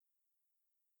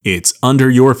It's under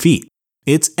your feet.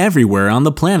 It's everywhere on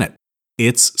the planet.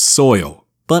 It's soil.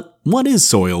 But what is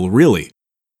soil really?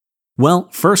 Well,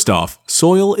 first off,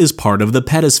 soil is part of the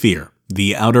pedosphere,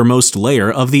 the outermost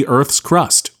layer of the Earth's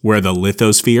crust, where the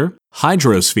lithosphere,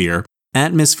 hydrosphere,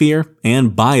 atmosphere,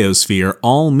 and biosphere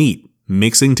all meet,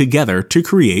 mixing together to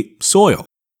create soil.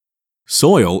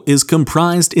 Soil is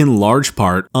comprised in large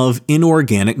part of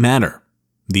inorganic matter.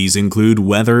 These include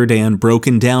weathered and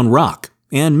broken down rock,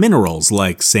 and minerals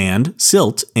like sand,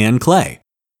 silt, and clay.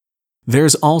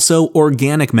 There's also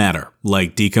organic matter,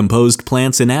 like decomposed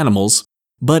plants and animals,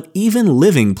 but even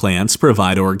living plants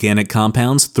provide organic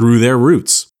compounds through their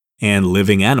roots, and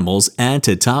living animals add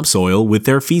to topsoil with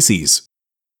their feces.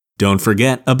 Don't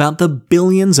forget about the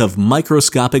billions of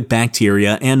microscopic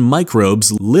bacteria and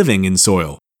microbes living in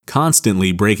soil,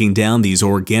 constantly breaking down these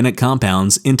organic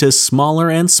compounds into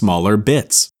smaller and smaller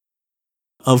bits.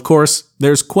 Of course,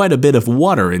 there's quite a bit of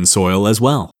water in soil as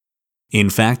well. In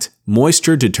fact,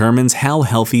 moisture determines how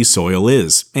healthy soil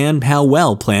is and how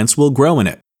well plants will grow in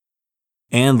it.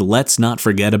 And let's not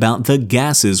forget about the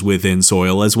gases within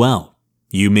soil as well.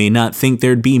 You may not think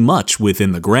there'd be much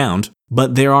within the ground,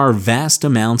 but there are vast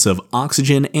amounts of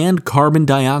oxygen and carbon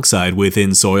dioxide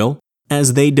within soil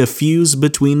as they diffuse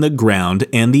between the ground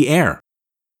and the air.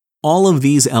 All of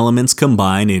these elements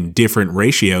combine in different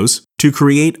ratios to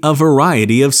create a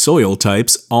variety of soil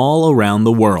types all around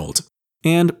the world.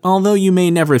 And although you may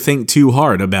never think too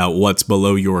hard about what's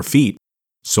below your feet,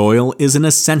 soil is an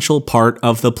essential part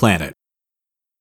of the planet.